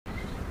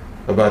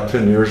about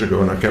 10 years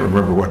ago, and I can't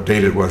remember what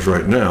date it was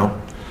right now,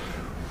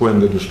 when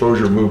the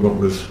disclosure movement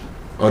was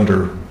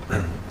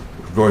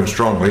going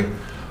strongly,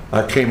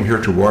 I came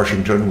here to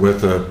Washington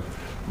with a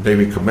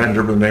Navy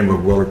commander by the name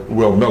of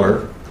Will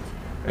Miller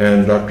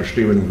and Dr.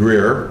 Stephen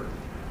Greer,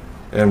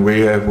 and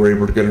we were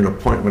able to get an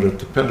appointment at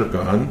the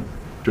Pentagon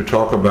to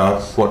talk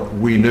about what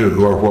we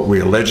knew, or what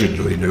we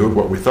allegedly knew,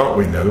 what we thought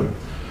we knew,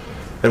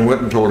 and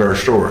went and told our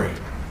story.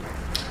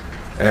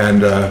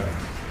 And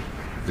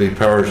the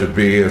powers that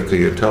be at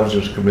the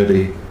Intelligence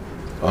Committee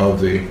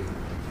of the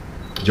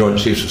Joint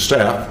Chiefs of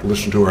Staff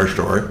listened to our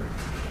story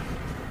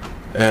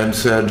and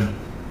said,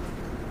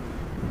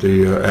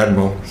 the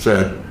Admiral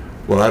said,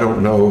 well, I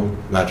don't know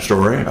that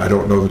story. I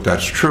don't know that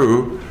that's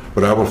true,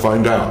 but I will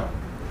find out.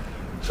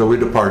 So we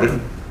departed,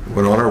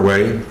 went on our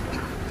way,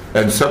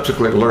 and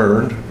subsequently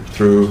learned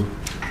through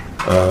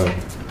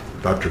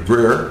Dr.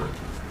 Greer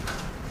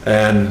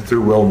and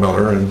through Will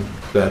Miller and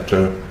that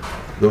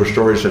those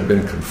stories had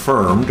been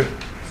confirmed,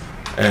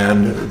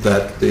 and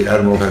that the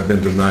Admiral had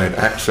been denied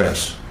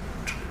access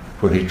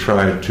when he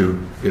tried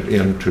to get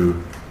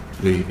into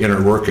the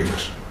inner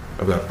workings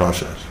of that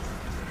process.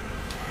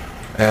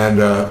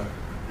 And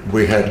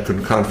we had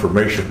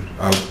confirmation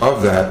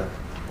of that,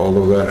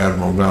 although that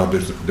Admiral now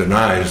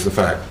denies the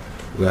fact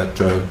that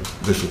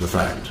this is the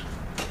fact.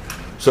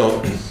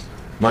 So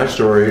my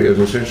story is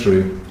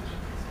essentially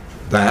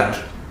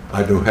that.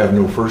 I do have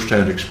no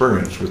first-hand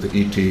experience with the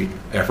ET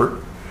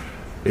effort,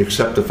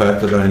 except the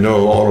fact that I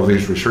know all of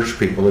these research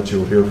people that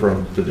you'll hear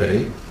from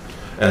today,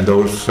 and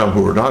some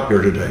who are not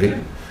here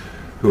today,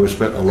 who have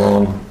spent a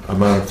long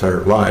amount of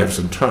their lives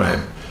and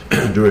time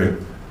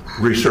doing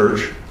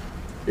research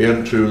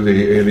into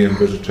the alien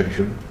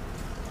visitation,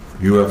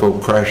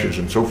 UFO crashes,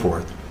 and so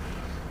forth.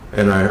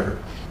 And I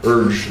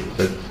urge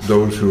that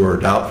those who are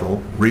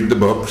doubtful read the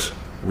books,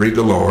 read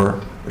the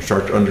lore, and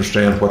start to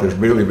understand what has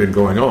really been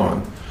going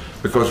on,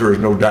 because there is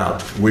no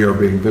doubt we are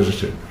being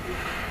visited.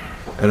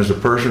 And as a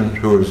person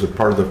who is a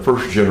part of the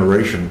first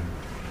generation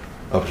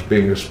of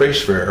being a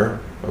spacefarer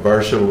of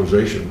our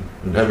civilization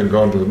and having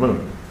gone to the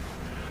moon,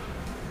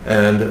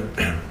 and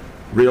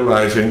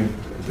realizing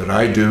that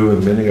I do,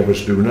 and many of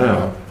us do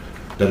now,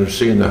 that have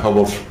seen the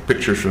Hubble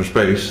pictures from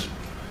space,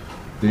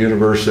 the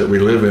universe that we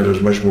live in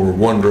is much more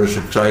wondrous,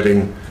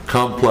 exciting,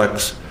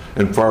 complex,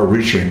 and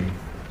far-reaching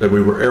than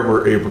we were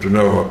ever able to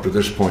know up to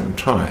this point in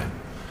time.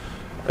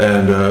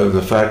 And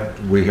the fact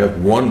we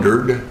have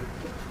wondered,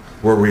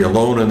 were we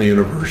alone in the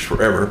universe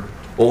forever?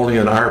 Only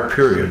in our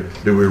period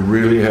do we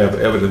really have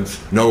evidence,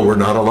 no, we're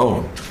not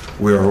alone.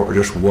 We are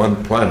just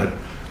one planet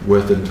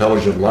with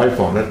intelligent life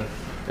on it,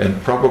 and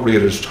probably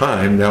it is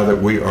time, now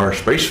that we are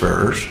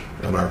spacefarers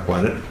on our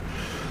planet,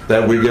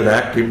 that we get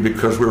active,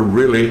 because we're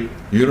really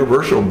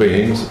universal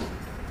beings.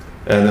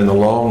 And in the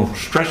long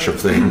stretch of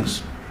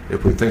things,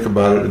 if we think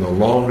about it in the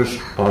longest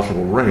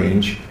possible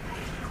range,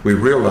 we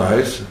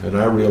realize, and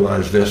I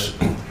realize this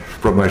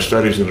from my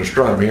studies in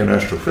astronomy and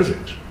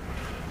astrophysics,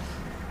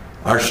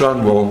 our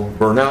sun will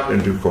burn out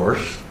in due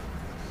course,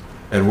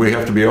 and we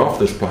have to be off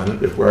this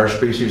planet if our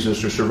species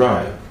is to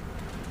survive.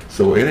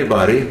 So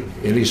anybody,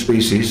 any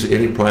species,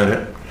 any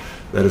planet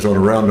that is on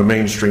around a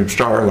mainstream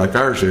star like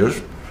ours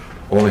is,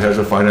 only has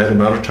a finite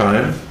amount of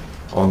time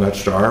on that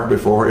star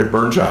before it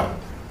burns out.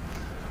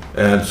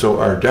 And so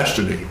our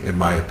destiny, in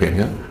my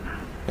opinion,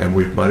 and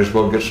we might as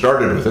well get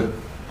started with it,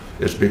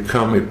 is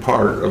become a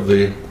part of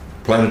the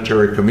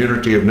planetary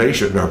community of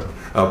nations,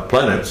 of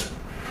planets,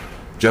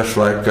 just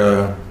like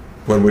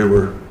when we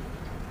were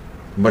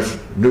much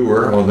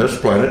newer on this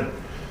planet,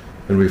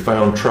 and we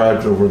found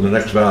tribes over in the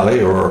next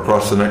valley or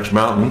across the next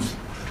mountains,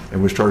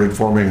 and we started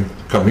forming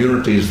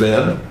communities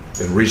then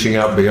and reaching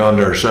out beyond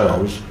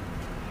ourselves.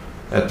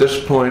 At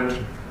this point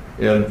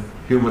in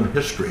human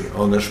history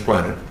on this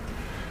planet,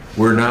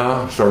 we're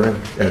now starting,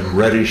 and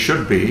ready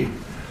should be,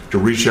 to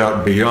reach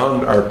out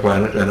beyond our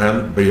planet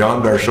and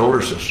beyond our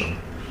solar system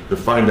to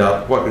find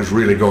out what is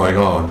really going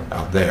on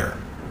out there.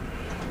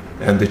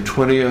 And the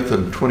 20th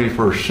and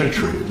 21st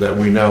century that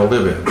we now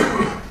live in,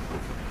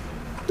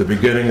 the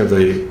beginning of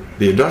the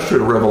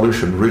Industrial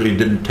Revolution really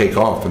didn't take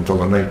off until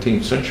the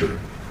 19th century.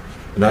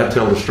 And I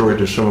tell the story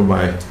to some of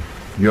my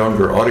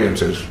younger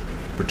audiences,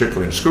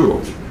 particularly in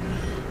schools,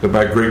 that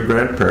my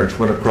great-grandparents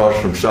went across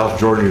from South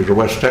Georgia to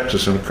West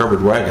Texas in a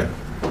covered wagon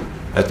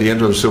at the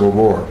end of the Civil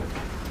War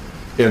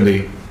in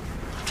the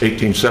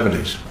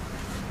 1870s.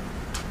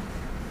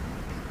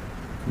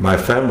 My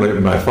family,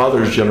 my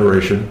father's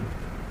generation,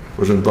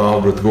 was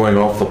involved with going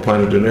off the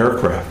planet in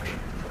aircraft.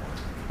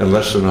 And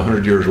less than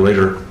 100 years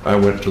later, I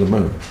went to the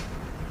moon.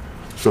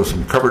 So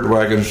some covered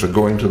wagons to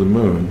going to the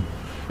moon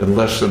in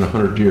less than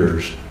 100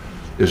 years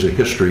is a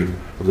history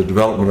of the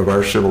development of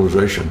our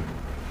civilization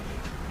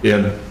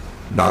in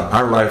not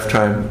our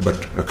lifetime,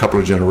 but a couple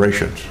of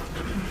generations.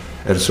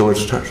 And so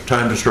it's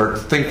time to start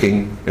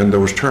thinking in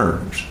those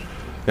terms.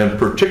 And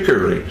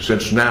particularly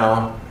since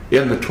now,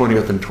 in the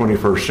 20th and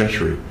 21st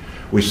century,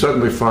 we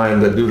suddenly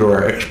find that due to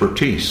our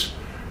expertise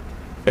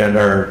and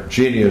our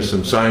genius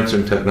in science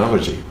and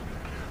technology,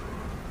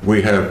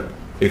 we have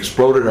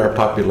exploded our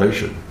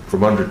population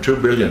from under 2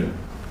 billion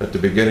at the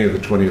beginning of the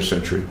 20th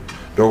century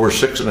to over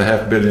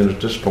 6.5 billion at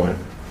this point.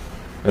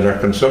 And our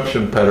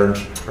consumption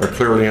patterns are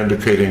clearly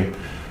indicating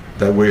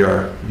that we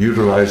are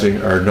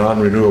utilizing our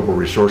non-renewable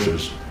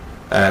resources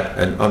at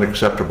an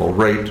unacceptable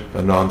rate,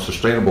 a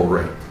non-sustainable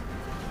rate.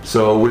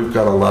 So we've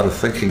got a lot of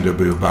thinking to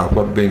do about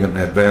what being an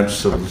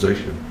advanced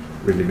civilization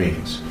really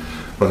means.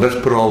 But let's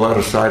put all that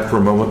aside for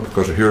a moment,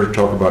 because we're here to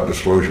talk about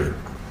disclosure.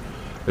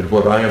 And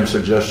what I am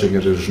suggesting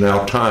is it is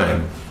now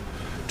time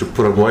to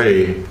put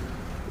away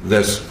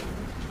this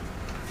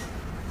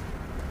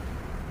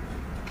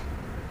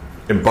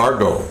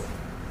embargo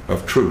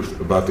of truth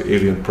about the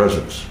alien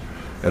presence.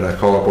 And I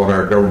call upon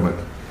our government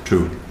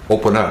to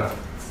open up,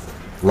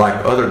 like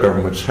other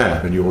governments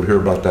have, and you will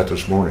hear about that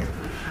this morning,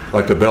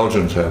 like the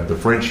Belgians have, the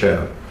French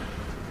have,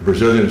 the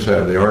Brazilians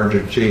have, the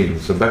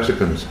Argentines, the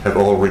Mexicans have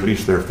all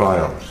released their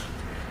files.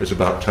 It's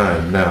about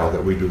time now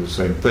that we do the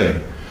same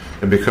thing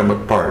and become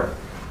a part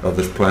of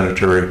this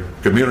planetary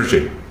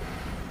community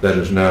that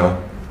is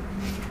now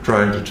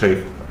trying to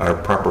take our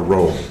proper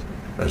role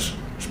as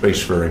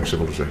spacefaring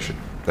civilization.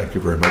 Thank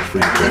you very much for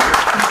your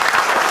attention.